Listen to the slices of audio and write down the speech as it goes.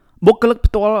បុគ្គលិក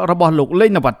ផ្ទាល់របស់លោកលេ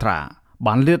ងនវត្រា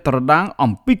បានលាតត្រដាង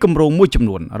អំពីគម្រោងមួយចំ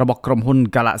នួនរបស់ក្រុមហ៊ុន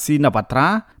Galaxy Navatra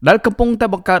ដែលកំពុងតែ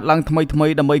បង្កើតឡើងថ្មី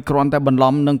ៗដើម្បីគ្រាន់តែបន្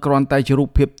លំនិងគ្រាន់តែជារូប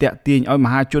ភាពទាក់ទាញឲ្យម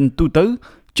ហាជនទូទៅ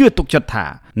ជឿទុកចិត្តថា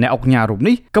អ្នកអង្គការរូប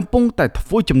នេះកំពុងតែធ្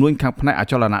វើជំនួញខាងផ្នែកអ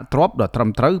ចលនទ្រព្យដ៏ត្រឹម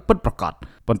ត្រូវពិតប្រាកដ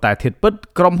ប៉ុន្តែធៀបពិត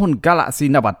ក្រុមហ៊ុន Galaxy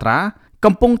Navatra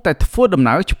កំពុងតែធ្វើដំ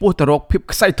ណើរឆ្ពោះទៅរកភាព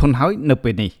ខ្សែធនហើយនៅ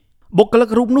ពេលនេះបុគ្គលិក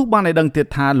រូបនោះបានឲ្យដឹងទៀត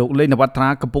ថាលោកលេងនវត្រា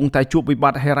កំពុងតែជួបវិប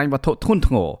ត្តិហិរញ្ញវត្ថុធ្ងន់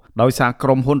ធ្ងរដោយសារក្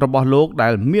រុមហ៊ុនរបស់លោកដែ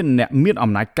លមានអ្នកមាន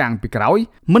អំណាចកាងពីក្រោយ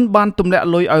មិនបានទម្លាក់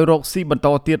លុយឲ្យរកស៊ីបន្ត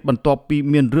ទៀតបន្ទាប់ពី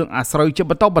មានរឿងអាស្រូវជា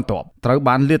បន្តបន្ទាប់ត្រូវ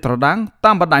បានលាតត្រដាង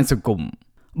តាមបណ្ដាញសង្គម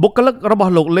បុគ្គលិករប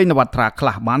ស់លោកលេងនវត្រាខ្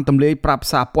លះបានទម្លាយប្រាប់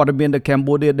សារព័ត៌មាន The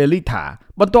Cambodia Daily ថា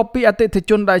បន្ទាប់ពីអតិថិ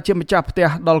ជនដែលជាម្ចាស់ផ្ទះ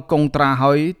ដល់កុងត្រា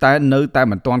ហើយតែនៅតែ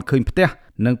មិនទាន់ឃើញផ្ទះ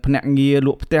និងភ្នាក់ងារល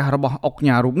ក់ផ្ទះរបស់អុក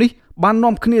ញ៉ារូបនេះបាន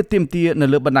នាំគ្នាទាមទារនៅ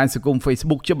លើបណ្ដាញសង្គម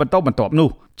Facebook ជាបន្តបន្ទាប់នោះ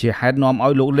ជាហេតុនាំឲ្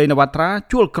យលោកលេងនវត្រា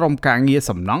ជួលក្រុមការងារ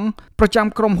សំណង់ប្រចាំ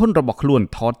ក្រុមហ៊ុនរបស់ខ្លួន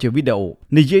ថតជាវីដេអូ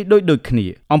និយាយដូចគ្នា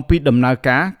អំពីដំណើរ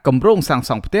ការគម្រោងសាង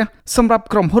សង់ផ្ទះសម្រាប់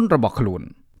ក្រុមហ៊ុនរបស់ខ្លួន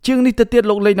ជាងនេះទៅទៀត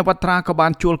លោកលេងនវត្រាក៏បា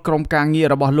នជួលក្រុមការងារ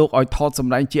របស់លោកឲ្យថតស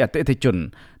ម្ដែងជាអតិថិជន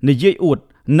និយាយអួត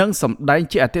និងសម្ដែង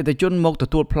ជាអតិថិជនមកទ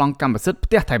ទួលប្លង់កម្មសិទ្ធិ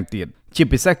ផ្ទះថែមទៀតជា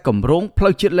ពិសេសគម្រោងផ្លូ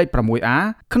វជាតិលេខ 6A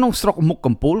ក្នុងស្រុកមុខ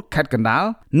កំពូលខេត្តកណ្ដាល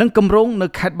និងគម្រោងនៅ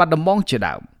ខេត្តបាត់ដំបងជា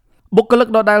ដើមបុគ្គលិក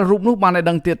ដដែលរូបនោះបានឲ្យ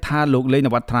ដឹងទៀតថាលោកលេងន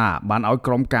វត្រាបានឲ្យ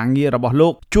ក្រុមការងាររបស់លោ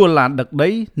កជួលឡានដឹកដី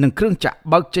និងគ្រឿងចក្រ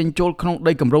បើកចេញចូលក្នុង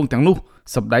ដីគម្រោងទាំងនោះ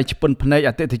សម្ដែងឆ្ពិនភ្នែក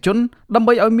អតិថិជនដើម្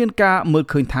បីឲ្យមានការមើល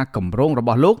ឃើញថាគម្រោងរប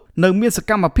ស់លោកនៅមានស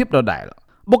កម្មភាពដដែល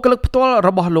បុគ្គលិកផ្ទាល់រ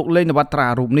បស់លោកលេងនវត្រា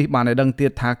រូបនេះបានឲ្យដឹងទៀ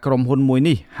តថាក្រុមហ៊ុនមួយ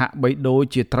នេះហាក់បីដូច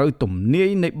ជាត្រូវទំនាយ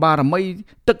នៃបារមី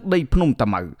ទឹកដីភ្នំតា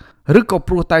ម៉ៅឬក៏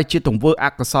ព្រោះតែជាទង្វើអ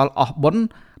កុសលអស់បុណ្យ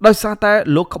ដោយសារតែ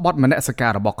លោកក្បត់មនសិកា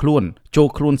ររបស់ខ្លួនចូល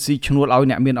ខ្លួនស៊ីឈ្នួលឲ្យ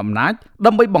អ្នកមានអំណាច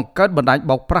ដើម្បីបង្កើតបណ្ដាញ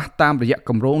បោកប្រាស់តាមរយៈ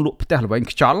គម្រោងលក់ផ្ទះល្វែង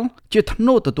ខ្យល់ជាធ្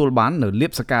នូទទួលបាននៅលៀ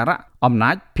បសការៈអំ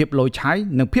ណាចភាពលយឆាយ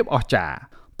និងភាពអស្ចារ្យ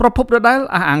ប្រភពដដែល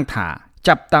អះអាងថា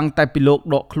ចាប់តាំងតែពីលោក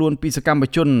ដកខ្លួនពីសកម្ម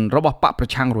ជនរបស់បកប្រ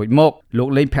ឆាំងរួចមកលោក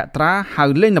លេងភក្ត្រាហៅ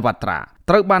លេងនវត្រា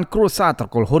ត្រូវបានគ្រួសារត្រ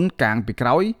កូលហ៊ុនកាងពីក្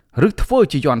រោយឬធ្វើ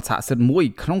ជាយន្តស័ក្តិសិទ្ធិមួយ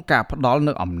ក្នុងការផ្ដាល់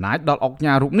នៅអំណាចដល់អុក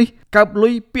ញ៉ារូបនេះកើបលុ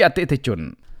យពីអតិថិជន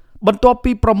បន្ទាប់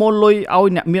ពីប្រមូលលុយឲ្យ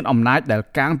អ្នកមានអំណាចដែល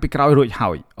កាងពីក្រោយរួចហើ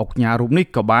យអុកញ៉ារូបនេះ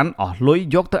ក៏បានអស់លុយ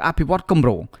យកទៅអភិវឌ្ឍគម្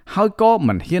រោងហើយក៏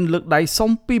មិនហ៊ានលើកដៃសុំ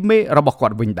ពីមេរបស់គា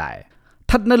ត់វិញដែរ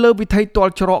ស្ថិតនៅលើវិថីទា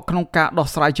ល់ច្រកក្នុងការដោះ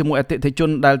ស្រាយជាមួយអតិថិជន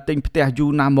ដែលទិញផ្ទះយូរ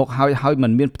ណាស់មកហើយមិ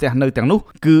នមានផ្ទះនៅទាំងនោះ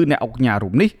គឺអ្នកអុកញ៉ារូ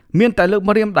បនេះមានតែលើក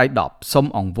ម្រាមដៃ10សុំ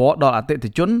អង្វរដល់អតិថិ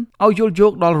ជនឲ្យយល់យោ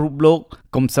គដល់រូបលោក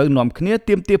កុំសូវនាំគ្នា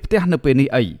ទាមទារផ្ទះនៅពេលនេះ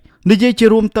អីនិយាយជា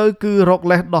រួមទៅគឺរក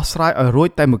លេសដោះស្រាយឲ្យរួច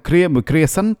តែមួយគ្រា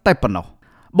សិនតែប៉ុណ្ណោះ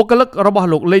បុគ្គលិករបស់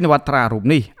លោកលេងនវត្រារូប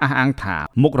នេះអះអាងថា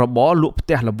មុខរបរលក់ផ្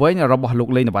ទះល្វែងរបស់លោក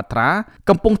លេងនវត្រា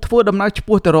កំពុងធ្វើដំណើរឆ្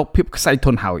ពោះទៅរកភាពខ្សែធ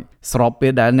នហើយស្របពេ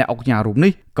លដែលអ្នកអុកញ៉ារូប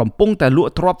នេះកំពុងតែល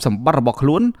ក់ទ្រព្យសម្បត្តិរបស់ខ្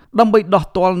លួនដើម្បីដោះ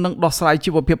ទាល់និងដោះស្រាយ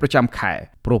ជីវភាពប្រចាំខែ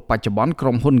ព្រោះបច្ចុប្បន្នក្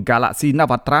រុមហ៊ុន Galaxy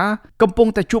Navatra កំពុង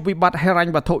តែជួបវិបត្តិហិរញ្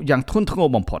ញវត្ថុយ៉ាងធ្ងន់ធ្ងរ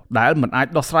បំផុតដែលមិនអាច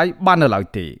ដោះស្រាយបាននៅឡើយ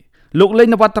ទេលោកលេង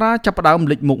នវត្រាចាប់ផ្ដើម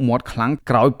លេចមុខមាត់ខ្លាំង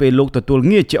ក្រោយពេលលោកទទួល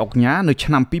ងារជាអុកញ៉ានៅឆ្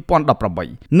នាំ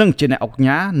2018និងជាអ្នកអុក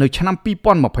ញ៉ានៅឆ្នាំ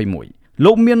2021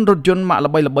លោកមានរថយន្តម៉ាក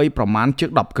ល្បីៗប្រមាណជាង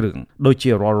10គ្រឿងដូចជា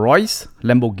Rolls-Royce,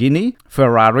 Lamborghini,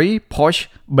 Ferrari, Porsche,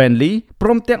 Bentley ព្រ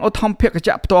មទាំងឧទ្ធម្ភាគច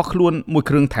ក្រផ្ទាល់ខ្លួនមួយ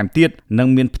គ្រឿងថែមទៀតនិង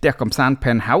មានផ្ទះកំសាន្ត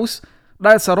Penthouse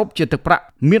ដែលសរុបជាទឹកប្រាក់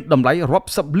មានតម្លៃរាប់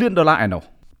សិបលានដុល្លារឯណោះ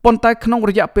ប៉ុន្តែក្នុង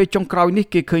រយៈពេលចុងក្រោយនេះ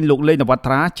គេឃើញលោកលេងនវ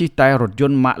ត្រាជិះតែរថយ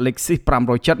ន្ត Mark Lexus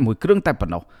 507មួយគ្រឿងតែប៉ុ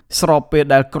ណ្ណោះស្របពេល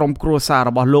ដែលក្រុមគ្រួសារ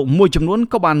របស់លោកមួយចំនួន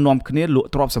ក៏បាននាំគ្នាលក់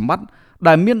ទ្រព្យសម្បត្តិ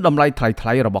ដែលមានតម្លៃថ្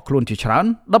លៃៗរបស់ខ្លួនជាច្រើន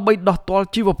ដើម្បីដោះទាល់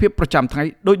ជីវភាពប្រចាំថ្ងៃ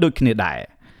ដូចគ្នាដែរ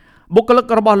បុគ្គលិ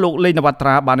ករបស់លោកលេងនវត្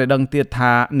រាបានឲ្យដឹងទៀត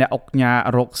ថាអ្នកអុកញ៉ា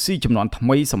រកស៊ីចំនួនថ្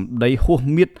មីសម្ដីហួស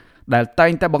មៀតដែលតែ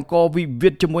ងតែបង្កវិវា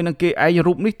ទជាមួយនឹងគេឯង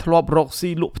រូបនេះធ្លាប់រកស៊ី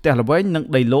លក់ផ្ទះល្វែងនិង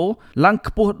ដីឡូឡើង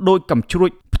ខ្ពស់ដោយកំជ្រួ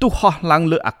ចផ្ទុះហោះឡើង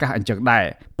លើអាកាសអញ្ចឹងដែរ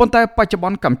ប៉ុន្តែបច្ចុប្ប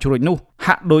ន្នកំជ្រួចនោះ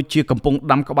ហាក់ដូចជាកំពុង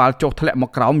ដាំក្បាលចុះធ្លាក់មក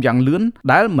ក្រោមយ៉ាងលឿន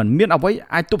ដែលមិនមានអ្វី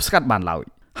អាចទប់ស្កាត់បានឡើយ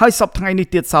ហើយសប្តាហ៍ថ្ងៃនេះ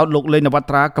ទៀតសោតលោកលេងនវ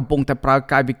ត្រាកំពុងតែប្រើ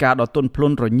កាយវិការដ៏ទន់ភ្ល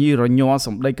ន់រញីរញ័រស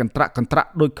ម្ដីកន្ត្រាក់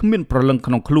ដោយគ្មានប្រលឹង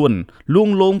ក្នុងខ្លួនលួង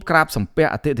លោមក្រាបសំពះ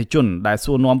អតិថិជនដែល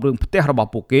សួរនាំរឿងផ្ទះរបស់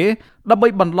ពួកគេដើម្បី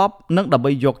បន្លប់និងដើម្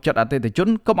បីយកចិត្តអតិថិជន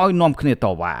កុំឲ្យនាំគ្នាត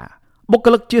វ៉ាបុគ្គ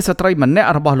លិកជាស្ត្រីម្នាក់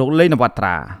របស់លោកលេងនវត្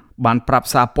រាបានប្រាប់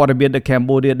សារព័ត៌មាន The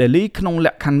Cambodia Daily ក្នុងល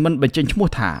ក្ខខណ្ឌមិនបញ្ចេញឈ្មោះ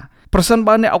ថាប្រសិន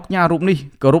បើអ្នកអុកញ៉ារូបនេះ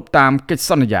គោរពតាមកិច្ច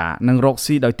សន្យានិងរក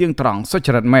ស៊ីដោយទៀងត្រង់សុច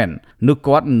រិតមែននោះ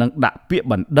គាត់នឹងដាក់ពាក្យ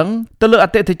បណ្ដឹងទៅលើអ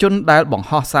តិថិជនដែលបង្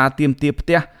ហោះសារទាមទារផ្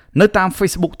ទះនៅតាម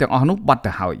Facebook ទាំងអស់នោះបាត់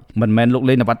ទៅហើយមិនមែនលោក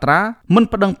លេងនវត្រាមិន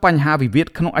ប្តឹងបញ្ហាវិវាទ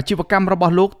ក្នុងអាជីវកម្មរប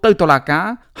ស់លោកទៅតុលាការ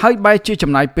ហើយបែរជា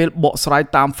ចំណាយពេលបកស្រាយ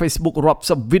តាម Facebook រាប់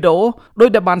សិបវីដេអូដោយ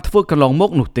ដែលបានធ្វើកន្លងម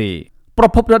កនោះទេ ប្រ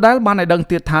ភពដដែលបានឲ្យដឹង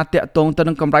ទៀតថាតាក់ទងទៅ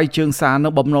នឹងកម្រៃជើងសារនៅ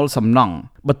បំណុលសំណង់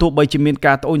បើទោះបីជាមាន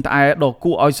ការត្អូញត្អែដ៏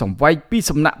គួរឲ្យសង្វេគពី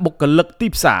សំណាក់បុគ្គលិកទី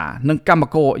ផ្សារនិងកម្ម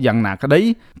ករយ៉ាងណាក្តី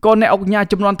ក៏អ្នកអង្គការ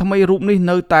ចំនួនថ្មីរូបនេះ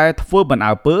នៅតែធ្វើមិន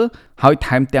អើពើហើយ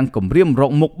ថែមទាំងគំរាមរ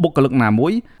កមុខបុគ្គលិកណាមួ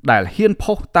យដែលហ៊ាន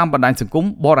ផុសតាមបណ្ដាញសង្គម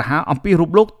បរិហាអំពីរូប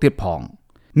លោកទៀតផង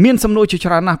មានសំណួរជា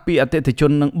ច្រើនណាស់ពីអតិថិជ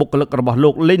ននិងបុគ្គលិករបស់លោ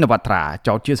កលេងនវត្រា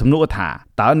ចោទជាសំណួរថា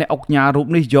តើអ្នកអង្គការរូប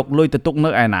នេះយកលុយទៅទុកនៅ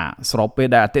ឯណាស្របពេល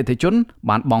ដែលអតិថិជន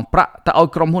បានបង់ប្រាក់ទៅឲ្យ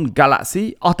ក្រុមហ៊ុន Galaxy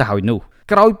អស់ទៅហើយនោះ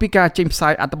ក្រោយពីការចេញផ្សា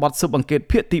យអត្ថបទស៊ើបអង្កេត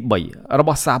ភាគទី3រប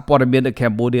ស់សារព័ត៌មាន The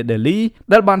Cambodia Daily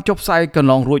ដែលបានចុះផ្សាយកន្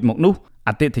លងរួចមកនោះអ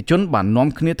តិថិជនបាននាំ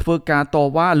គ្នាធ្វើការត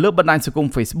វ៉ាលើបណ្ដាញសង្គម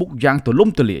Facebook យ៉ាងទូលំ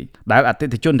ទូលាយដែលអតិ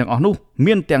ថិជនទាំងអស់នោះ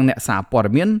មានទាំងអ្នកសារព័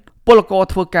ត៌មានពលករ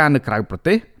ធ្វើការនៅក្រៅប្រ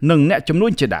ទេសនិងអ្នកជំនួ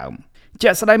ញជាដើម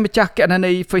ជាក់ស្ដែងម្ចាស់គណ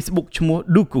នី Facebook ឈ្មោះ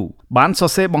Duku បានសរ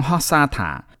សេរបង្ហោះសារថា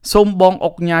សូមបង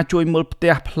អុកញ៉ាជួយមើលផ្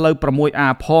ទះផ្លូវ 6A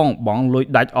ផងបងលុយ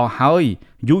ដាច់អស់ហើយ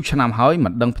យូរឆ្នាំហើយមិ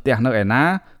នដឹងផ្ទះនៅឯណា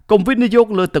កុំវិនិយោគ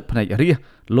លើទឹកភ្នែករាស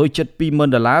លុយចិត្ត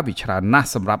$20,000វាច្រើនណាស់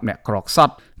សម្រាប់អ្នកក្រខ្ស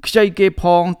ត់ខ្ចីគេផ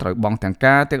ងត្រូវបង់ទាំង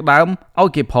ការទាំងដើមឲ្យ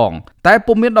គេផងតែ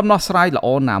ពុំមានដំណោះស្រាយល្អ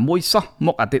ណាមួយសោះម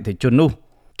កអតិថិជននោះ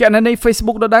គណនី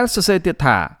Facebook ដដែលសរសេរទៀត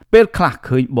ថាពេលខ្លះ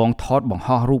ឃើញបងថតបង្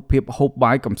ហោះរូបភាពហូប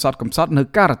បាយកំសត់នៅ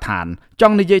ការដ្ឋានច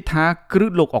ង់និយាយថាគ្រឹះ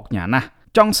លោកអុកញ៉ាណាស់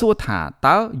ចង់សួរថា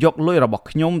តើយកលុយរបស់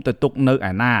ខ្ញុំទៅទុកនៅ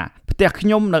ឯណាផ្ទះខ្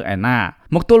ញុំនៅឯណា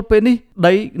មកទល់ពេលនេះ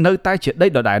ដីនៅតែជាដី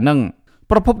ដដែលនឹង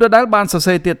ប្រពន្ធដដែលបានសរ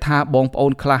សេរទៀតថាបងប្អូ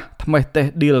នខ្លះថ្មេះតេះ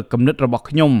ឌីលគំនិតរបស់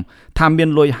ខ្ញុំថាមាន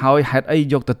លុយហើយហេតុអី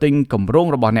យកទៅទិញគម្រោង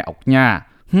របស់អ្នកអុកញ៉ា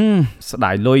ស្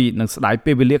ដាយលុយនិងស្ដាយ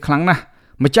ពេលវេលាខ្លាំងណាស់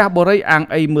ម្ចាស់បរិយអាង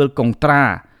អីមើលកុងត្រា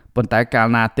ប៉ុន្តែកាល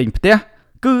ណាទិញផ្ទះ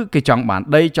គឺគេចង់បាន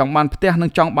ដីចង់បានផ្ទះនិ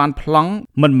ងចង់បានប្លង់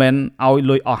មិនមែនឲ្យ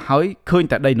លុយអស់ហើយឃើញ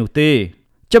តែដីនោះទេ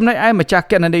ចំណែកឯម្ចាស់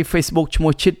គណនី Facebook ឈ្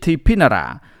មោះ Chitti Pinara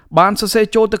បានសរសេរ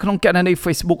ចូលទៅក្នុងគណនី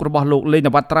Facebook របស់លោកលេងន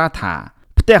វត្រាថា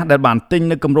ផ្ទះដែលបានទិញ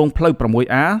នៅគម្រោងផ្លូវ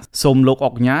 6A សូមលោក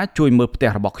អុកញ៉ាជួយមើលផ្ទះ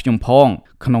របស់ខ្ញុំផង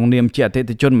ក្នុងនាមជាអតិ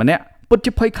ថិជនម្នាក់ពិត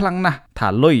ជាភ័យខ្លាំងណាស់ថា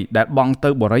លុយដែលបង់ទៅ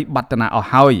បរិយបាត់តាអស់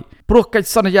ហើយព្រោះកិច្ច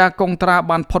សន្យាកុងត្រា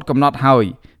បានផុតកំណត់ហើយ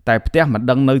តែផ្ទះមិន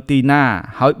ដឹងនៅទីណា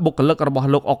ហើយបុគ្គលិករបស់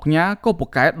លោកអុកញ៉ាក៏ពូ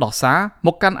កែដោះសារម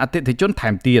កកាន់អតិថិជនថែ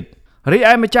មទៀតរី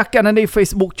ឯម្ចាស់គណនី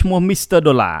Facebook ឈ្មោះ Mr.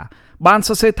 Dollar បានស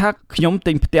រសេរថាខ្ញុំ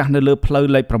ទិញផ្ទះនៅលើផ្លូវ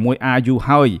លេខ 6A យូរ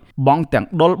ហើយបង់ទាំង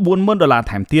ដុល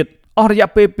$40,000ថែមទៀតអស់រយៈ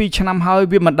ពេល2ឆ្នាំហើយ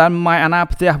វាមិនដែលម៉ែអាណា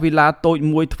ផ្ទះវីឡាតូច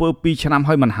មួយធ្វើ2ឆ្នាំ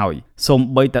ហើយមិនហើយសូម្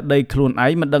បីតែដីខ្លួនឯ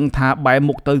ងមិនដឹងថាបែរ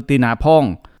មុខទៅទីណាផង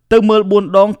ទៅមើល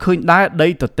4ដងឃើញដែរដី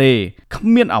ទទេគ្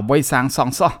មានអ្វីសាងស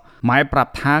ង់សោះម៉ែប្រា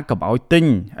ប់ថាកុំឲ្យទិញ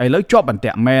ឥឡូវជាប់បន្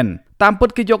ទាក់មែនតាមពិត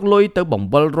គេយកលុយទៅបង្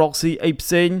វិលរកស៊ីអីផ្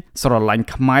សេងស្រឡាញ់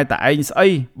ខ្មែរតែឯងស្អី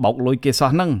បោកលុយគេសោះ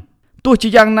ហ្នឹងទោះជា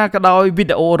យ៉ាងណាក៏ដោយវី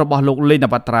ដេអូរបស់លោកលេងន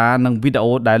វត្រានិងវីដេ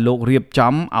អូដែលលោករៀប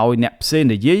ចំឲ្យអ្នកផ្សេង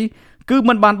និយាយគឺ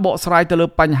មិនបានបកស្រាយទៅលើ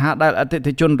បញ្ហាដែលអតិ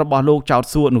ថិជនរបស់លោកចោទ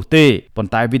សួរនោះទេប៉ុ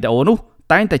ន្តែវីដេអូនោះ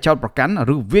តែងតែចោទប្រកាន់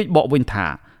ឬវាយបកវិញថា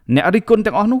អ្នករិះគន់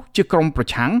ទាំងអស់នោះជាក្រុមប្រ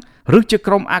ឆាំងឬជា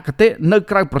ក្រុមអគតិនៅ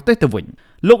ក្រៅប្រទេសទៅវិញ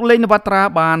លោកលេងនវត្រា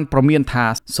បានប្រមានថា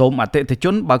សូមអតិថិជ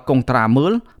នបើកុងត្រាមើ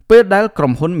លពេលដែលក្រុ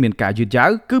មហ៊ុនមានការយឺតយ៉ាវ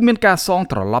គឺមានការសង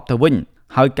ត្រឡប់ទៅវិញ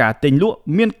ហើយការទិញលក់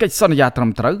មានកិច្ចសន្យាត្រឹម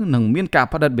ត្រូវនិងមានការ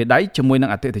ផ្តិតបេដៃជាមួយនឹង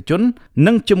អតិថិជន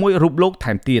និងជាមួយរូបលោក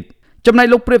ថែមទៀតចំណែក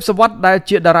លោកព្រាបសវត្ថដែល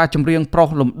ជាតារាចម្រៀងប្រុស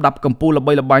លំដាប់កំពូលល្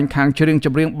បីល្បាញខាងច្រៀងច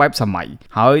ម្រៀងបែបសម័យ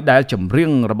ហើយដែលចម្រៀ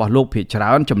ងរបស់លោកភាគច្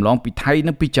រើនចម្លងពីថៃ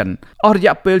និងពីចិនអស់រ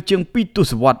យៈពេលជាង2ទ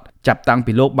សវត្សរ៍ចាប់តាំង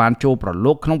ពីលោកបានចូលប្រ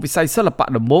ឡូកក្នុងវិស័យសិល្បៈ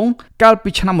ដំបូងកាលពី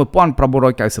ឆ្នាំ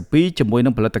1992ជាមួយនឹ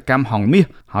ងផលិតកម្មហង្សមាស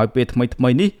ហើយពេលថ្មី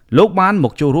នេះលោកបានម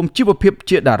កចូលរួមជីវភាព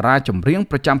ជាតារាចម្រៀង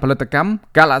ប្រចាំផលិតកម្ម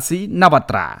Galaxy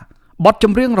Navatra បទច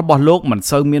ម្រៀងរបស់លោកមិន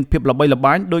សូវមានភាពល្បីល្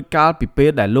បាញដោយកាលពីពេល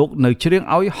ដែលលោកនៅច្រៀង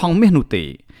ឲ្យហង្សមាសនោះទេ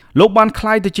លោកបានក្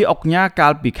លាយទៅជាអុកញ៉ាកា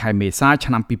លពីខែមេសា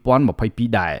ឆ្នាំ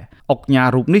2022ដែរអុកញ៉ា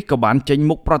រូបនេះក៏បានចេញ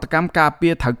មុខប្រតិកម្មការពា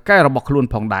រថៅកែរបស់ខ្លួន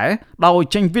ផងដែរដោយ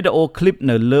ចេញវីដេអូឃ្លីប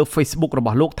នៅលើ Facebook រប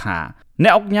ស់លោកថាអ្ន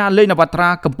កអុកញ៉ាលេងនវត្រា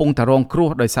កំពុងតែរងគ្រោះ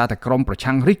ដោយសារតែក្រុមប្រ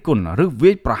ឆាំងរិះគន់ឬ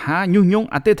វាយប្រហារញុះញង់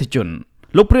អតិថិជន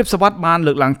លោកព្រាបសវត្ថបាន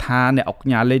លើកឡើងថាអ្នកអុក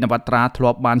ញ៉ាលេងនវត្រាធ្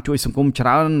លាប់បានជួយសង្គមច្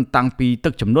រើនតាំងពីទឹ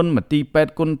កជំនន់មន្ទីរពេទ្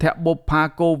យគុណធបុប្ផា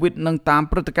កូវីដនិងតាម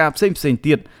ព្រឹត្តិការណ៍ផ្សេង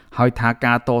ទៀតហើយថា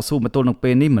ការតស៊ូមកទល់នឹងពេ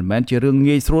លនេះមិនមែនជារឿង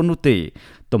ងាយស្រួលនោះទេ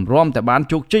ទម្រាំតែបាន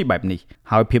ជោគជ័យបែបនេះ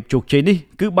ហើយភាពជោគជ័យនេះ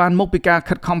គឺបានមកពីការ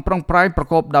ខិតខំប្រឹងប្រែងប្រ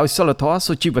កបដោយសីលធម៌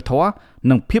សុជីវធម៌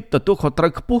និងភាពទទួលខុសត្រូ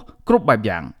វខ្ពស់គ្រប់បែប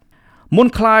យ៉ាងមុន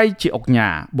ក្លាយជាអុកញ៉ា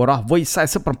បុរសវ័យ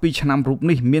47ឆ្នាំរូប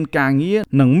នេះមានការងារ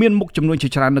និងមានមុខចំនួនជា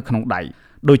ច្រើននៅក្នុងដៃ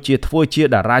ដូចជាធ្វើជា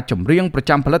តារាចម្រៀងប្រ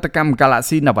ចាំផលិតកម្ម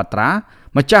Galaxy Navatra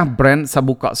ម្ចាស់ brand សា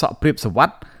ប៊ូកក់សក់ព្រាបសវ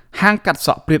ត្ថហាងកាត់ស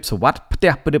ក់ព្រាបសវត្ថផ្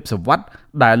ទះព្រាបសវត្ថ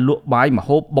ដែលលក់បាយម្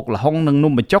ហូបបុកល្ហុងនិង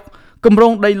នំបញ្ចុកគម្រោ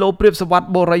ងដីឡូព្រាបសវត្ថ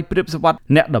បូរីព្រាបសវត្ថ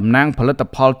អ្នកតំណាងផលិត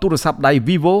ផលទូរស័ព្ទដៃ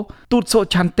Vivo ទូតសុ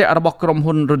ឆន្ទៈរបស់ក្រុម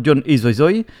ហ៊ុនរថយន្ត Isuzu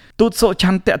ទូតសុឆ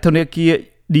ន្ទៈធនាគារ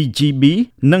DGB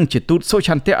និងជាទូតសុឆ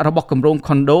ន្ទៈរបស់គម្រោង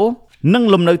Condo និង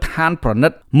លំនៅឋានប្រណិ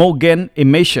ត Morgan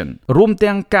Emission រួម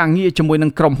ទាំងការងារជាមួយនឹ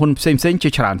ងក្រុមហ៊ុនផ្សេងៗជា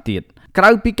ច្រើនទៀតក្រៅ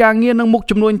ពីការងារនឹងមុខ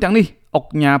ជំនួញទាំងនេះអុក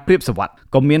ញ៉ាព្រាបសវត្ថ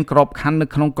ក៏មានក្របខ័ណ្ឌនៅ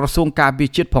ក្នុងក្រសួងការពារ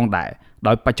ជាតិផងដែរ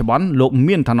ដោយបច្ចុប្បន្នលោក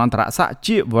មានឋានន្តរស័ក្តិ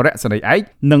ជាវរៈសេនីយ៍ឯក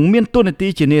និងមានតួនាទី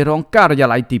ជានាយរងការិយា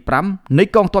ល័យទី5នៃ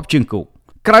កងទ័ពជើងគោក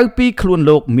ក្រៅពីខ្លួន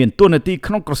លោកមានតួនាទី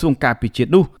ក្នុងក្រសួងការពារជាតិ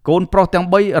នោះកូនប្រុសទាំង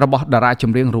3របស់តារាច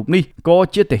ម្រៀងរូបនេះក៏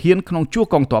ជាទាហានក្នុងជួរ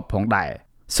កងទ័ពផងដែរ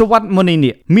សវត្ថមុនី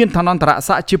នេះមានឋានន្តរ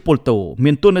ស័ក្តិជាពលតូ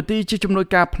មានតួនាទីជាជំនួយ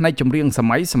ការផ្នែកចម្រៀងស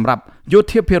ម័យសម្រាប់យោ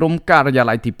ធាភិរមការិយា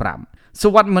ល័យទី5ស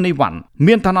វត្ថមុនីវ៉ាន់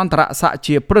មានឋានន្តរស័ក្តិ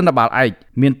ជាប្រណិបាលឯក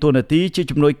មានតួនាទីជា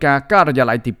ជំនួយការការិយា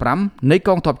ល័យទី5នៃក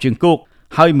ងទ័ពជើងគោក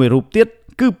ហើយមួយរូបទៀត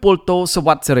គឺពលតូសវ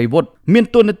ត្ថសេរីវុឌ្ឍមាន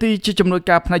តួនាទីជាជំនួយ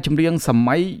ការផ្នែកចម្រៀងស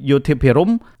ម័យយោធាភិរម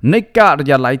នៃការិ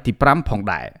យាល័យទី5ផង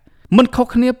ដែរមិនខុស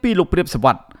គ្នាពីលោកព្រាបសវ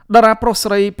ត្ថតារាប្រុស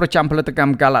ស្រីប្រចាំផលិតកម្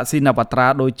ម Galaxy Navatra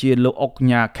ដូចជាលោកអុក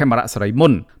ញ៉ាខេមរៈសេរីមុ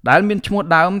នដែលមានឈ្មោះ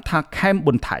ដើមថាខេម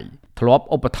ប៊ុនថៃធ្លាប់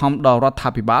ឧបត្ថម្ភដល់រដ្ឋា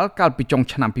ភិបាលកាលពីចុង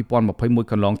ឆ្នាំ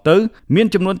2021កន្លងទៅមាន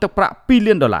ចំនួនទឹកប្រាក់$2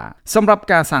លានសម្រាប់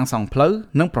ការសាងសង់ផ្លូវ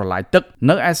និងប្រឡាយទឹក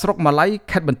នៅឯស្រុកម៉ាឡៃ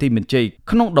ខេត្តបន្ទាយមានជ័យ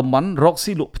ក្នុងតំបន់រក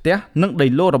ស៊ីលក់ផ្ទះនិងដី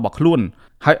ឡូរបស់ខ្លួន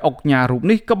ហើយអុកញ៉ារូប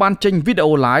នេះក៏បានចេញវីដេ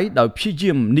អូ live ដោយព្យា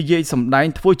យាមនិយាយសម្ដែង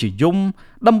ធ្វើជាយំ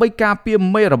ដើម្បីការពារ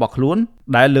មេរបស់ខ្លួន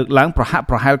ដែលលើកឡើងប្រហាក់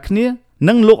ប្រហែលគ្នា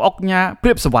និងលោកអុកញ៉ាព្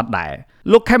រាបសវត្ថដែរ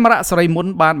លោកខេមរៈសេរីមុន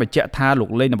បានបញ្ជាក់ថាលោក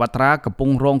លេងនវត្រាកំពុង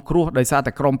រងគ្រោះដោយសារ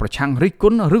តែក្រុមប្រឆាំងរិះគ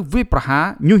ន់ឬវាយប្រហារ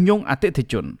ញុះញង់អតិថិ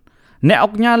ជនអ្នកអុ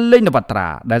កញ៉ាលេងនវត្រា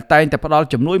ដែលតែងតែផ្ដល់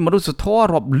ជំនួយមនុស្សធម៌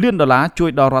រាប់លាន$ជួយ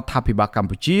ដល់រដ្ឋាភិបាលកម្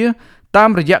ពុជាតាម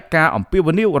រយៈការអំពាវ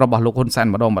នាវរបស់លោកហ៊ុនសែន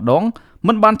ម្ដង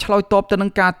មិនបានឆ្លើយតបទៅនឹ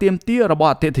ងការទាមទាររប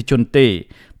ស់អតិថិជនទេ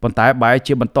ប៉ុន្តែបែរ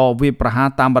ជាបន្តវាយប្រហារ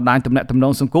តាមបណ្ដាញទំនាក់ទំន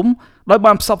ងសង្គមដោយ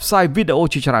បានផ្សព្វផ្សាយវីដេអូ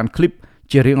ជាច្រើនឃ្លីប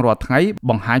ជារៀងរាល់ថ្ងៃ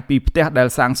បង្ហាញពីផ្ទះដែល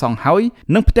សាងសង់ហើយ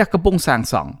និងផ្ទះកំពុងសាង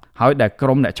សង់ហើយដែលក្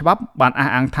រុមអ្នកច្បាប់បានអះ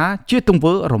អាងថាជាទង្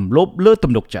វើរំលោភលើ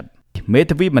ទំនុកចិត្តមេ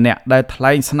ធាវីម្នាក់ដែលថ្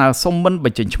លែងស្នើសុំមិនប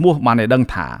ញ្ចេញឈ្មោះបានឲ្យដឹង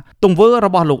ថាទង្វើរ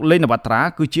បស់លោកលេងនវត្រា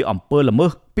គឺជាអំពើល្មើ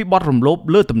សពីបទរំលោភ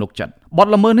លើទំនុកចិត្តបទ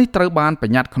ល្មើសនេះត្រូវបានប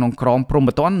ញ្ញត្តិក្នុងក្រមព្រហ្ម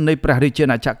ទណ្ឌនៃព្រះរាជា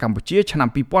ណាចក្រកម្ពុជាឆ្នាំ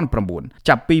2009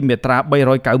ចាប់ពីមាត្រា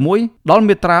391ដល់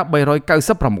មាត្រា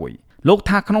396លោក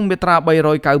ថាក្នុងមាត្រា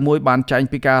391បានចែង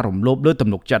ពីការរំលោភលើទំ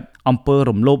នុកចិត្តអំពើ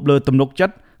រំលោភលើទំនុកចិ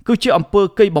ត្តគឺជាអំពើ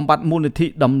កេរបំបត្តិមូលនិធិ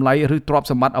តម្លៃឬទ្រព្យ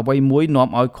សម្បត្តិអ្វីមួយនាំ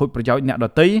ឲ្យខូចប្រយោជន៍អ្នកដ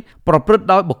ទៃប្រព្រឹត្ត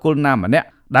ដោយបុគ្គលណាម្នាក់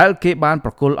ដែលគេបានប្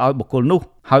រគល់ឲ្យបុគ្គលនោះ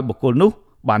ហើយបុគ្គលនោះ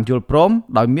បានយល់ព្រម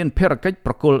ដោយមានភារកិច្ច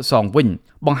ប្រគល់សងវិញ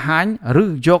បង្ហាញឬ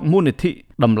យកមូលនិធិ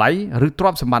តម្លៃឬទ្រ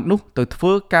ព្យសម្បត្តិនោះទៅធ្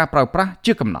វើការប្រើប្រាស់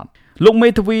ជាកំណត់លោកមេ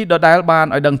ធាវីដដែលបាន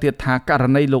ឲ្យដឹងទៀតថាករ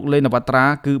ណីលោកលេងនវត្រា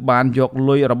គឺបានយក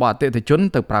លុយរបស់អតិថិជន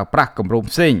ទៅប្រើប្រាស់គម្រោង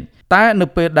ផ្សេងតែនៅ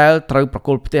ពេលដែលត្រូវប្រគ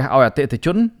ល់ផ្ទះឲ្យអតិថិជ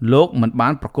នលោកមិនបា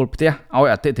នប្រគល់ផ្ទះឲ្យ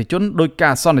អតិថិជនដោយកា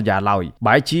រសន្យាឡើយ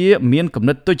បែរជាមានគំ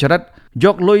និតទុច្ចរិតយ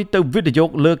កលុយទៅវិនិយោគ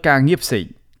លើការងារផ្សេង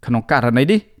ក្នុងករណី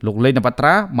នេះលោកលេងនវត្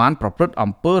រាបានប្រព្រឹត្ត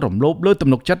អំពើរំលោភលើទំ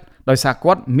នុកចិត្តដោយសារ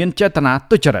គាត់មានចេតនា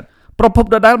ទុច្ចរិតប្រពន្ធ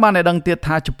ដដែលបានឲ្យដឹងទៀត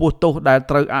ថាចំពោះទោសដែល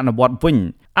ត្រូវអនុវត្តវិញ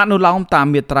អនុលោមតាម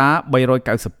មាត្រា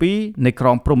392នៃក្រ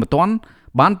មព្រហ្មទណ្ឌ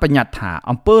បានបញ្ញត្តិថា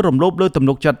អំពើរំលោភលើទំ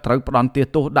នុកចិត្តត្រូវផ្តន្ទា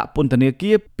ទោសដាក់ពន្ធនា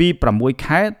គារពី6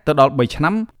ខែទៅដល់3ឆ្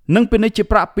នាំនិងពិន័យជា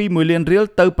ប្រាក់ពី$1លានទៅ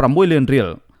$6លាន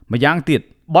ម្យ៉ាងទៀត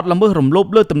បទល្មើសរំលោភ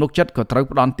លើទំនុកចិត្តក៏ត្រូវ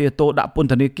ផ្តន្ទាទោសដាក់ពន្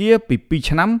ធនាគារពី2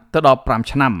ឆ្នាំទៅដល់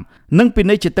5ឆ្នាំនិងពិ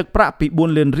ន័យជាទឹកប្រាក់ពី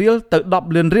$4លានទៅ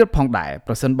$10លានផងដែរ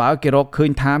ប្រសិនបើគេរកឃើ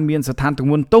ញថាមានស្ថានទម្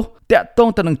ងន់ទោសតាក់ទង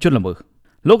ទៅនឹងជនល្មើស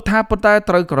លោកថាប៉ុន្តែ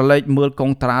ត្រូវក្រឡេកមើលកុ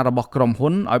ងត្រារបស់ក្រុមហ៊ុ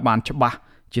នឲ្យបានច្បាស់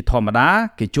ជាធម្មតា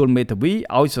គេជួលមេធាវី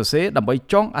ឲ្យសរសេរដើម្បី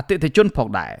ចងអតិថិជនផង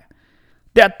ដែរ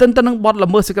តាក់ទិនទៅនឹងបទល្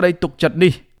មើសសេចក្តីទុកចិត្ត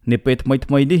នេះនាពេលថ្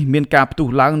មីនេះមានការផ្ទុះ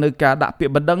ឡើងនៅការដាក់ពាក្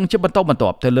យបណ្ដឹងជាបន្តបន្ទា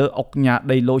ប់ទៅលើអុកញ៉ា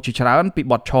ដីឡូជាច្រើនពី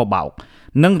បទឆបោក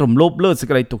និងរំលោភលើសេច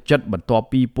ក្តីទុកចិត្តបន្ទាប់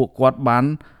ពីពួកគាត់បាន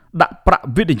ដាក់ប្រាក់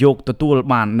វិនិយោគទទួល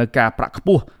បាននៅការប្រាក់ខ្ព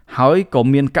ស់ហើយក៏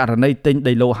មានករណីទិញ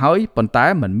ដីឡូហើយប៉ុន្តែ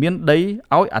មិនមានដី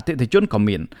ឲ្យអតិថិជនក៏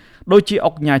មានដូចជា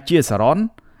អុកញ៉ាជាសារ៉ន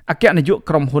អគ្គនាយក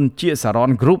ក្រុមហ៊ុនជាសារ៉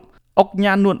ន Group អុក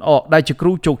ញ៉ានួនអដែលជាគ្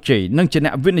រូជោគជ័យនិងជាអ្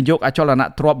នកវិនិយោគអចលន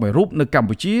ទ្រព្យមួយរូបនៅកម្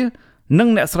ពុជានិង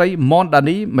អ្នកស្រីម៉នដា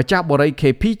នីម្ចាស់បូរី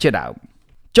KP ជាដើម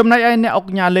ចំណែកឯអ្នកអុក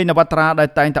ញ៉ាលេងនវត្រាដែល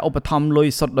តែងតែឧបត្ថម្ភលុយ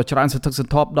សុទ្ធដ៏ច្រើនសន្ធឹកស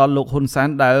ន្ធាប់ដល់លោកហ៊ុនសែន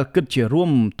ដែលគិតជារួម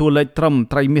តួលេខត្រឹម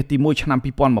ត្រីមាសទី1ឆ្នាំ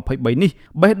2023នេះ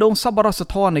បេះដូងសប្បុរស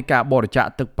ធម៌នៃការបរិច្ចាគ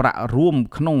ទឹកប្រាក់រួម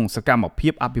ក្នុងសកម្មភា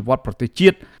ពអភិវឌ្ឍប្រទេសជា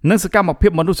តិនិងសកម្មភា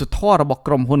ពមនុស្សធម៌របស់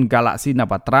ក្រុមហ៊ុន Galaxy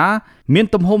Navatra មាន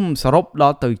ទំហំសរុបដ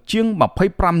ល់ទៅជាង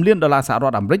$25លានសហរ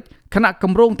ដ្ឋអាមេរិកខណៈគ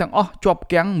ម្រោងទាំងអស់ជាប់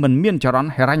គាំងមិនមានចរន្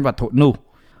តហិរញ្ញវត្ថុនោះ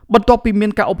បន្ទាប់ពីមា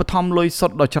នការឧបត្ថម្ភលុយសុ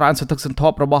ទ្ធដ៏ច្រើនសន្ធឹកសន្ធា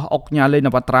ប់របស់អុកញ៉ាលេងន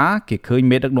វត្រាគេឃើញ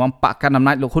មេដឹកនាំបកកណ្ដាលអំ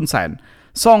ណាចលោកហ៊ុនសែន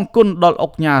សងគុណដល់អុ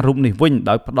កញ៉ារូបនេះវិញ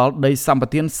ដោយផ្ដល់ដីសម្ប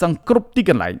ត្តិសឹងគ្រប់ទី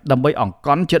កន្លែងដើម្បីអង្គ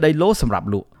ន់ជាដីឡូសម្រាប់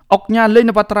លក់ អុកញ៉ាលេង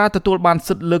នវត្រាទទួលបាន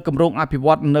សិទ្ធិលើគម្រោងអភិវ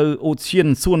ឌ្ឍនៅអូសៀន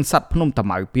សួនសត្វភ្នំតា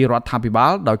ម៉ៅពីរដ្ឋាភិបា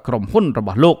លដោយក្រុមហ៊ុនរប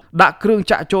ស់លោកដាក់គ្រឿង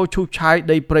ចាក់ចូលឈូសឆាយ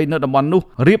ដីព្រៃនៅតំបន់នោះ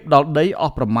រៀបដល់ដីអ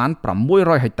ស់ប្រមាណ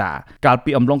600ហិកតាកាល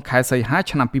ពីអំឡុងខែសីហា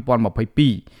ឆ្នាំ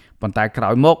2022ប៉ុន្តែក្រោ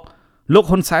យមកលោក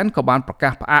ហ៊ុនសែនក៏បានប្រកា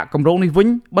សផ្អាកគម្រោងនេះវិញ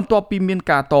បន្ទាប់ពីមាន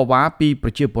ការតវ៉ាពីប្រ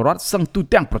ជាពលរដ្ឋសឹងទូ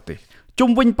ទាំងប្រទេសជុំ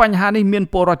វិញបញ្ហានេះមាន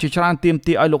ពលរដ្ឋជាច្រើនទាម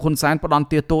ទារឲ្យលោកហ៊ុនសែនផ្តន្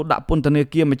ទាទោសដាក់ពន្ធនា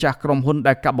គារម្ចាស់ក្រុមហ៊ុន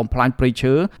ដែលកាប់បំផ្លាញព្រៃ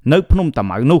ឈើនៅភ្នំតា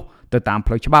ម៉ៅនោះទៅតាម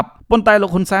ផ្លូវច្បាប់ប៉ុន្តែលោក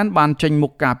ហ៊ុនសែនបានចេញមុ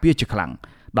ខការពារជាខ្លាំង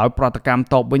ដោយប្រតិកម្ម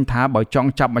តបវិញថាបើចង់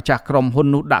ចាប់ម្ចាស់ក្រុមហ៊ុន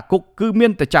នោះដាក់គុកគឺមា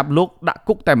នតែចាប់លោកដាក់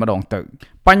គុកតែម្ដងទៅ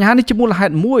បញ្ហានេះជាមូលហេ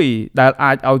តុមួយដែល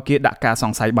អាចឲ្យគេដាក់ការស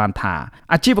ង្ស័យបានថា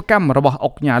អាជីវកម្មរបស់អុ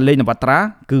កញ៉ាលេងនវត្រា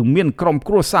គឺមានក្រុម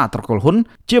គ្រួសារត្រកូលហ៊ុន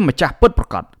ជាម្ចាស់ពិតប្រា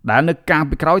កដដែលនៅកាង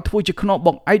ពីក្រោយធ្វើជាខ្នងប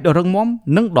ង្អែកដ៏រឹងមាំ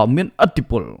និងដ៏មានឥទ្ធិ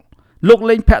ពលលោក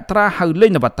លេងភក្ត្រាហៅលេ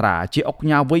ងនវត្រាជាអុក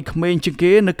ញ៉ាវ័យក្មេងជាង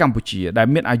គេនៅកម្ពុជាដែល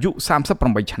មានអាយុ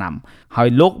38ឆ្នាំហើយ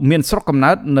លោកមានស្រុកកំ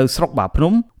ណើតនៅស្រុកបាភ្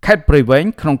នំខេត្តព្រៃវែង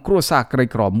ក្នុងគ្រួសារក្រី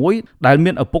ក្រមួយដែល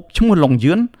មានឪពុកឈ្មោះឡុង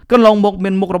យឿនកន្លងមក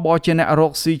មានមុខរបរជាអ្នករ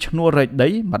កស៊ីឈ្នួលរែកដី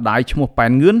ម្ដាយឈ្មោះប៉ែ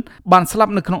នងឿនបានស្លា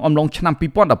ប់នៅក្នុងអំឡុងឆ្នាំ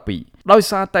2012ដោយ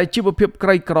សារតែជីវភាពក្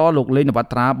រីក្រលោកលេងនវ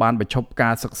ត្រាបានបញ្ឈប់កា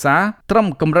រសិក្សាត្រឹម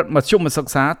កម្រិតមធ្យមសិ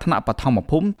ក្សាថ្នាក់បឋម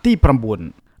ភូមិទី9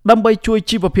ដើម្បីជួយ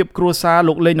ជីវភាពគ្រួសារ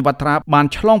លោកលេងនវត្រាបាន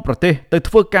ឆ្លងប្រទេសទៅ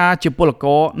ធ្វើការជាពលក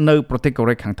រនៅប្រទេសកូ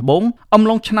រ៉េខាងត្បូងអំ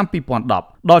ឡុងឆ្នាំ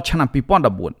2010ដល់ឆ្នាំ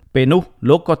2014ពេលនោះ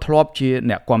លោកក៏ធ្លាប់ជា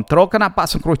អ្នកគាំទ្រគណៈបក្ស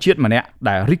សង្គ្រោះជាតិម្នាក់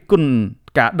ដែលរិះគន់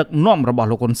ការដឹកនាំរបស់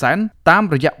លោកហ៊ុនសែនតាម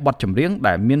រយៈបទចម្រៀង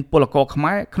ដែលមានពលករខ្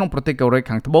មែរក្នុងប្រទេសកូរ៉េ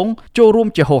ខាងត្បូងចូលរួម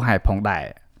ជាហូហែផងដែរ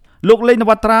លោកលេងន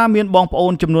វត្រាមានបងប្អូ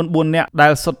នចំនួន4នាក់ដែ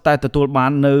លសុទ្ធតែទទួលបា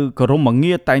ននៅគោរម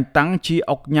ងារតែងតាំងជា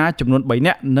អុកញ៉ាចំនួន3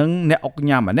នាក់និងអ្នកអុក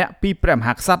ញ៉ាម្នាក់ពីព្រះម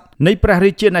ហាក្សត្រនៃព្រះ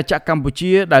រាជាណាចក្រកម្ពុ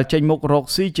ជាដែលចេញមុខរក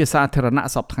ស៊ីជាសាធារណៈ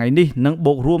សពថ្ងៃនេះនិង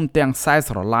បូករួមទាំងខ្សែ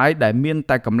ស្រឡាយដែលមាន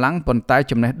តែកម្លាំងប៉ុន្តែ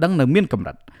ចំណេះដឹងនៅមានកម្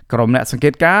រិតក្រុមអ្នកសង្កេ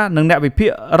តការណ៍និងអ្នកវិភាគ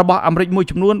របស់អាមេរិកមួយ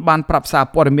ចំនួនបានប្រាប់សារ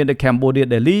ព័ត៌មាននៅ Cambodia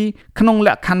Daily ក្នុងល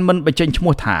ក្ខខណ្ឌមិនបញ្ចេញឈ្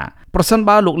មោះថាប្រសិន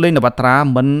បើលោកលេងនវត្រា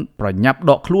មិនប្រញាប់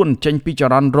ដកខ្លួនចេញពីច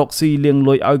រន្តរកស៊ីលាង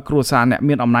លុយឲ្យគ្រួសារអ្នក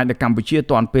មានអំណាចនៅកម្ពុជា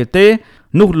ទាន់ពេលទេ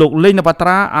នោះលោកលេងនវត្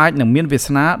រាអាចនឹងមានវាស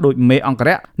នាដូចមេអង្គ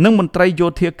រៈនិងមន្ត្រីយោ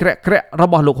ធាក្រាក់រ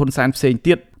បស់លោកហ៊ុនសែនផ្សេង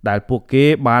ទៀតដែលពួកគេ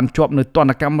បានជាប់នៅទណ្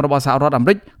ឌកម្មរបស់សហរដ្ឋអាមេ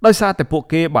រិកដោយសារតែពួក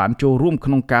គេបានចូលរួម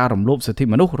ក្នុងការរំលោភសិទ្ធិ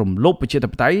មនុស្សរំលោភប្រជាធិ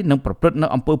បតេយ្យនិងប្រព្រឹត្តនៅ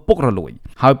អំពើពុករលួយ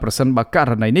ហើយប្រសិនបើក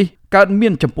រណីនេះកើតមា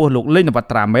នចំពោះលោកលេងនវ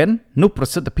ត្រាមែននោះប្រ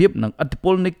សិទ្ធភាពនិងឥទ្ធិព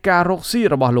លនៃការរកស៊ី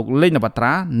របស់លោកលេងនវត្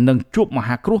រានឹងជួបម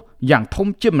ហាគ្រោះយ៉ាងធំ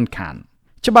ជាមិនខាន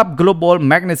ច្បាប់ Global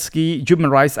Magnitsky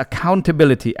Human Rights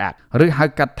Accountability Act ឬហៅ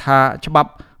កាត់ថាច្បាប់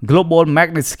Global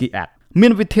Magnitsky Act មា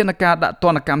នវិធានការដាក់ទ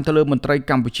ណ្ឌកម្មទៅលើមន្ត្រី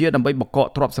កម្ពុជាដើម្បីបកក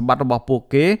ទ្រព្យសម្បត្តិរបស់ពួក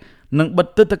គេនិងបិទ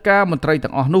ទិដ្ឋាការមន្ត្រី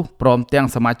ទាំងអស់នោះព្រមទាំង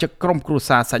សមាជិកក្រុមគ្រួ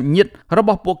សារសាច់ញាតិរប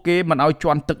ស់ពួកគេមិនឲ្យជ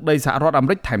ន់ទឹកដីសហរដ្ឋអាមេ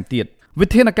រិកថែមទៀតវិ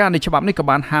ធានការនៃច្បាប់នេះក៏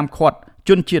បានហាមឃាត់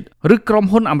ជនជាតិឬក្រុម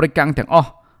ហ៊ុនអាមេរិកទាំងអស់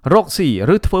រកស៊ី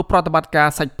ឬធ្វើប្រតិបត្តិការ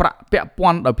សាច់ប្រាក់ពាក់ព័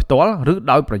ន្ធដោយផ្ទាល់ឬ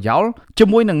ដោយប្រយោលជា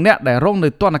មួយនឹងអ្នកដែលរងនៅ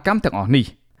ទណ្ឌកម្មទាំងអស់នេះ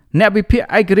អ្នកវិភាគ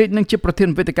ឯករាជ្យនិងជាប្រធាន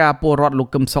វេទិកាពលរដ្ឋលោក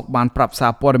កឹមសុខបានប្រាប់សា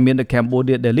រព័ត៌មាននៅ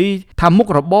Cambodia Daily ថាមុខ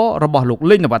របររបស់លោក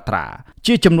លេងនវត្រា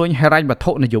ជាចំនួនហិរញ្ញវត្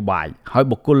ថុនយោបាយហើយ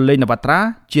បុគ្គលលេងនវត្រា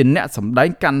ជាអ្នកសម្ដែង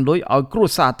កាន់លុយឲ្យគ្រួ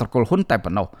សារត្រកូលហ៊ុនតែ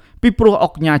ប៉ុណ្ណោះពីព្រោះអុ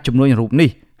កញ៉ាចំនួនរូបនេះ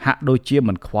ហាក់ដូចជា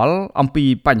មិនខ្វល់អំពី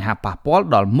បញ្ហាប៉ះពាល់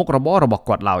ដល់មុខរបររបស់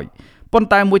គាត់ឡើយប៉ុន្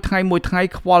តែមួយថ្ងៃ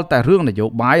ខ្វល់តែរឿងនយោ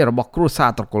បាយរបស់គ្រួសារ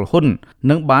ត្រកូលហ៊ុន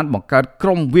នឹងបានបង្កើតក្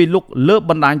រុមវាយលុកលើ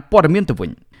បណ្ដាញព័ត៌មានទៅវិ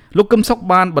ញលោកកឹមសុខ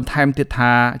បានបន្ថែមទៀត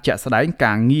ថាជាក់ស្ដែង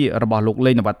ការងាររបស់លោក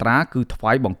លេងនវត្រាគឺថ្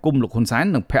វាយបង្គំលោកហ៊ុនសែន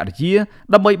និងភរិយា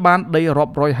ដើម្បីបានដីរា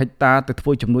ប់រយហិកតាទៅធ្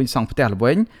វើជំនួញសង់ផ្ទះល្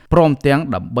វែងព្រមទាំង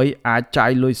ដើម្បីអាចចាយ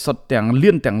លុយសុទ្ធទាំង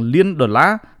លានដុល្លា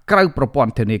រក្រៅប្រព័ន្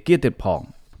ធធនាគារទៀតផង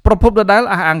ប្រពន្ធដដែល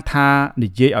អះអាងថានិ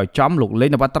យាយឲ្យចំលោកលេង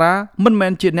នវត្រាមិនមែ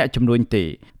នជាអ្នកជំនួញទេ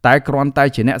តែគ្រាន់តែ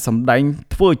ជាអ្នកសម្ដែង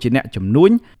ធ្វើជាអ្នកជំនួញ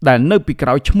ដែលនៅពីក្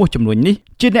រោយឈ្មោះជំនួញនេះ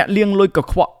ជាអ្នកលាងលុយក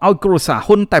ខ្វក់ឲ្យគ្រួសារ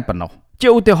ហ៊ុនតែប៉ុណ្ណោះជា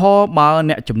ឧទាហរណ៍បើ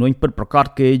អ្នកជំនួញពិតប្រាកដ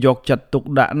គេយកចិត្តទុក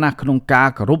ដាក់ណាស់ក្នុងការ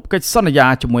គោរពកិច្ចសន្យា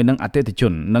ជាមួយនឹងអតិថិជ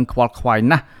ននិងខ្វល់ខ្វាយ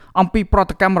ណាស់អំពីប្រ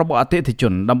តិកម្មរបស់អតិថិជ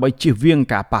នដើម្បីជៀសវាង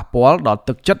ការប៉ះពាល់ដល់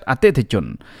ទឹកចិត្តអតិថិជន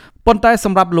ប៉ុន្តែស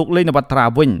ម្រាប់លោកលេងនវត្រា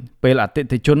វិញពេលអតិ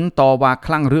ថិជនតវ៉ា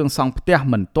ខ្លាំងរឿងសង់ផ្ទះ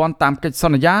មិនទាន់តាមកិច្ចស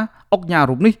ន្យាអុកញ៉ា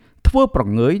រូបនេះធ្វើប្រ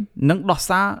ងើយនិងដោះ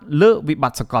សារលើវិប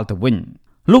ត្តិសកលទៅវិញ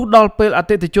លុះដល់ពេលអ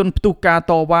តិថិជនផ្ទុះការ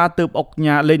តវ៉ាទើបអុក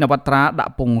ញ៉ាលេងនវត្រាដា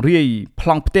ក់ពង្រាយប្ល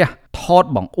ង់ផ្ទះថត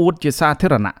បង្អួតជាសាធា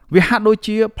រណៈវាហាក់ដូច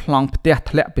ជាប្លង់ផ្ទះ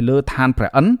ធ្លាក់ពីលើឋានព្រះ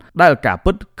ឥន្ទដែលការ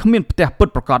ពិតគ្មានផ្ទះពិត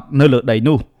ប្រាកដនៅលើដី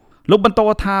នោះលោកបន្ត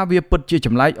ថាវាពិតជាច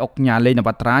ម្លែកអុកញ៉ាលេងនវ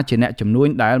ត្រាជាអ្នកជំនួញ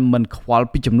ដែលមិនខ្វល់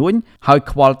ពីជំនួញហើយ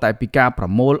ខ្វល់តែពីការប្រ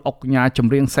មូលអុកញ៉ាច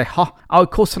ម្រៀងសេះហោះឲ្យ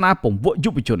ឃោសនាពង្វក់យុ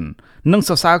វជននិងស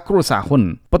រសើរគ្រួសារហ៊ុន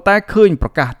ប៉ុន្តែឃើញប្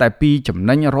រកាសតែពីចំ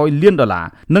ណេញ100លានដុល្លារ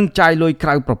និងចាយលុយក្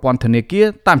រៅប្រព័ន្ធធនាគារ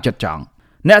តាមចិត្តចង់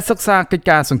អ្នកសិក្សាកិច្ច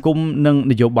ការសង្គមនិង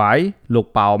នយោបាយលោក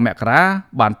ប៉ៅមករា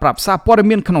បានប្រាប់សារព័ត៌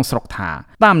មានក្នុងស្រុកថា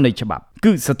តាមន័យច្បាប់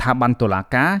គឺស្ថាប័នតុលា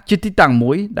ការជាទីតាំង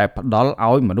មួយដែលផ្ដល់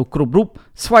ឲ្យមនុស្សគ្រប់រូប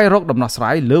ស្វែងរកដំណោះស្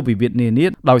រាយលើវិវាទនានា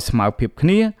ដោយស្មើភាពគ្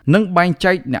នានិងបែង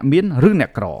ចែកអ្នកមានឬអ្ន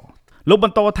កក្រលោកប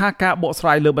ន្តថាការបកស្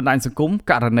រាយលើបណ្ដាញសង្គម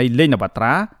ករណីលេងនវត្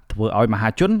រាធ្វើឲ្យមហា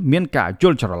ជនមានការយ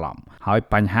ល់ច្រឡំហើយ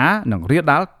បញ្ហានឹងរាល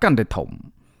ដាលកាន់តែធំ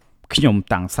ខ្ញុំ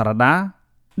តាំងសារ៉ាដា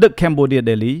The Cambodia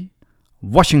Daily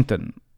Washington